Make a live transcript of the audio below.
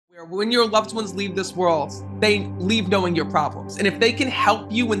Where when your loved ones leave this world, they leave knowing your problems. And if they can help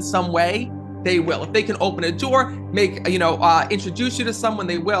you in some way, they will. If they can open a door, introduce you to someone,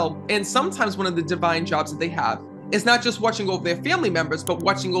 they will. And sometimes one of the divine jobs that they have is not just watching over their family members, but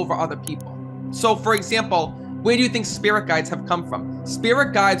watching over other people. So for example, where do you think spirit guides have come from?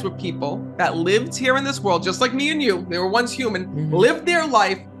 Spirit guides were people that lived here in this world, just like me and you. They were once human, lived their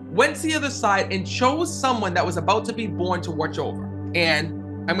life, went to the other side, and chose someone that was about to be born to watch over. And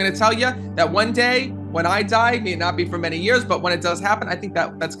I'm going to tell you that one day when I die, may not be for many years, but when it does happen, I think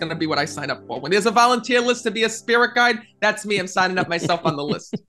that's going to be what I sign up for. When there's a volunteer list to be a spirit guide, that's me. I'm signing up myself on the list.